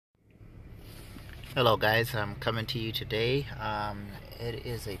Hello, guys. I'm coming to you today. It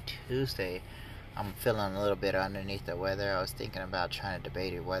is a Tuesday. I'm feeling a little bit underneath the weather. I was thinking about trying to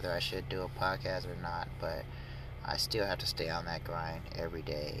debate whether I should do a podcast or not, but I still have to stay on that grind every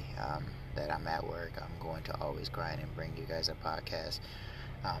day that I'm at work. I'm going to always grind and bring you guys a podcast.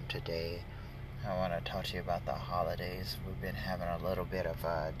 Today, I want to talk to you about the holidays. We've been having a little bit of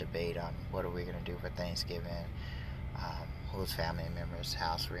a debate on what are we going to do for Thanksgiving, whose family members'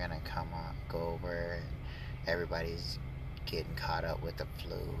 house we're gonna go over. And everybody's getting caught up with the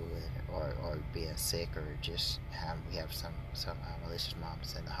flu or being sick, or just we have some Alicia's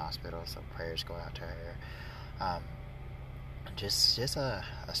mom's in the hospital, so prayers go out to her. Um, just a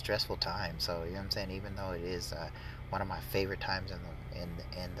stressful time. So you know what I'm saying. Even though it is one of my favorite times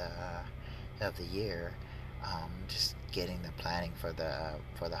in the of the year, just getting the planning for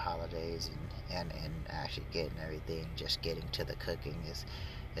the holidays and actually getting everything, just getting to the cooking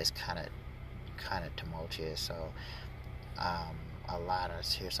is kind of tumultuous. So um,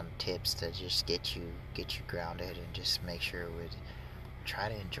 here's some tips to just get you grounded and just make sure we try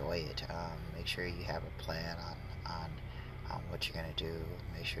to enjoy it. Make sure you have a plan on what you're gonna do.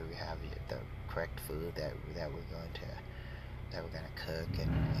 Make sure we have the correct food that we're gonna cook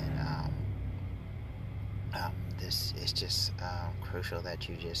and this is just crucial that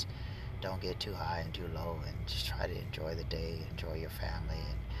you just don't get too high and too low, and just try to enjoy the day, enjoy your family,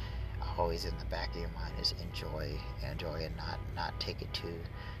 and always in the back of your mind is enjoy and not take it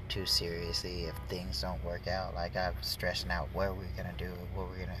too seriously. If things don't work out, like I'm stressing out what we're gonna do,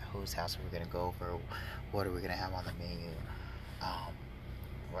 whose house are we gonna go over, what are we gonna have on the menu. Um,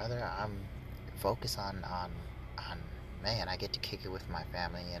 Rather, I'm focused on man, I get to kick it with my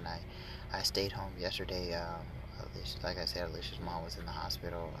family, and I stayed home yesterday. Like I said, Alicia's mom was in the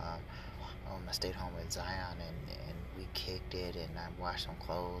hospital. I stayed home with Zion, and we kicked it, and I washed some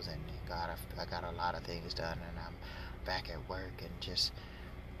clothes, and I got a lot of things done, and I'm back at work, and just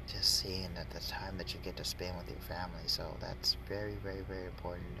seeing that the time that you get to spend with your family. So that's very, very, very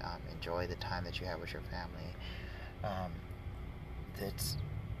important. Enjoy the time that you have with your family. Um, that's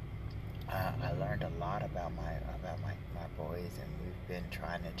I learned a lot about my boys, and we've been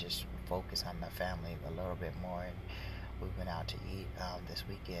trying to just focus on the family a little bit more. And we've been out to eat this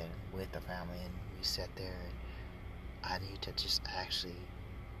weekend with the family, and we sat there. And I need to just actually.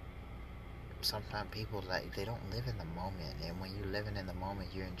 Sometimes people they don't live in the moment, and when you're living in the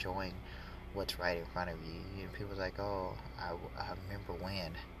moment, you're enjoying what's right in front of you. People's like, oh, I remember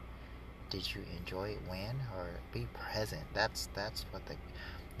when. Did you enjoy it when, or be present? That's what the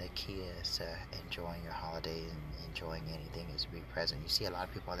key is to enjoying your holidays and enjoying anything, is to be present. You see a lot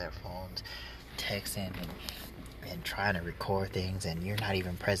of people on their phones texting and trying to record things, and you're not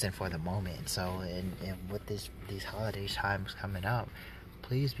even present for the moment. So and with these holiday times coming up,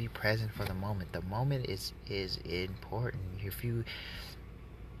 please be present for the moment. The moment is important. If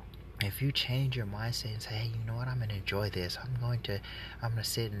you change your mindset and say, hey, you know what, I'm gonna enjoy this. I'm gonna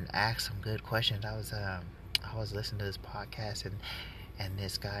sit and ask some good questions. I was listening to this podcast, and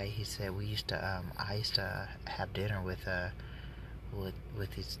this guy, he said I used to have dinner with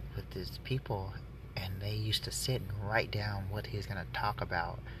these people, and they used to sit and write down what he's gonna talk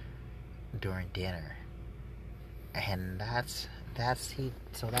about during dinner. And that's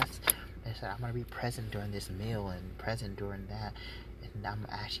they said, I'm gonna be present during this meal and present during that, and I'm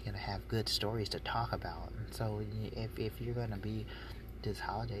actually gonna have good stories to talk about. And so if you're gonna be these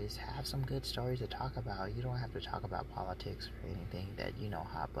holidays, have some good stories to talk about. You don't have to talk about politics or anything that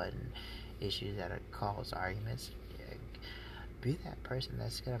hot button issues that cause arguments. Be that person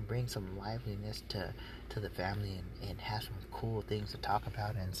that's gonna bring some liveliness to the family, and have some cool things to talk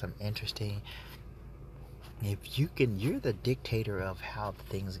about, and some interesting. If you can, you're the dictator of how the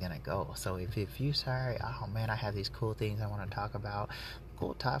thing's gonna go. So if you say, oh man, I have these cool things I want to talk about,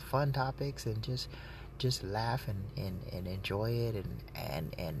 fun topics, and just laugh and enjoy it,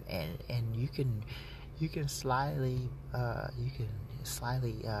 and you can slightly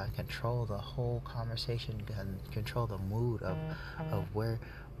control the whole conversation, and control the mood of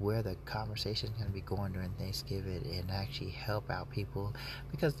where the conversation is going to be going during Thanksgiving, and actually help out people,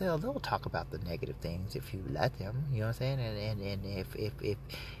 because they'll talk about the negative things if you let them. You know what I'm saying? And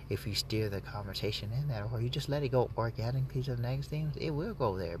if you steer the conversation in that, or you just let it go organically to the next things, it will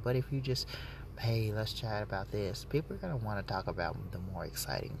go there. But if you just, hey, let's chat about this, people are going to want to talk about the more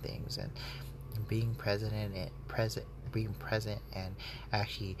exciting things. And being being present, and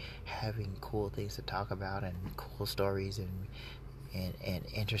actually having cool things to talk about, and cool stories, and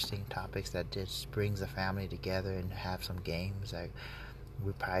interesting topics that just brings the family together, and have some games. Like,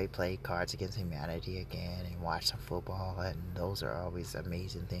 we probably play Cards Against Humanity again, and watch some football, and those are always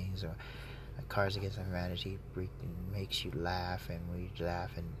amazing things. Or Cards Against Humanity makes you laugh, and we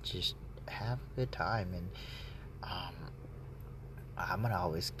laugh and just have a good time. And um, I'm gonna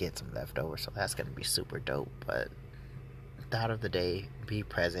always get some leftovers, so that's gonna be super dope. But thought of the day: be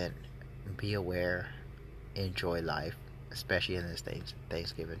present, be aware, enjoy life, especially in this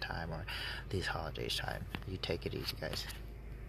Thanksgiving time or these holidays time. You take it easy, guys.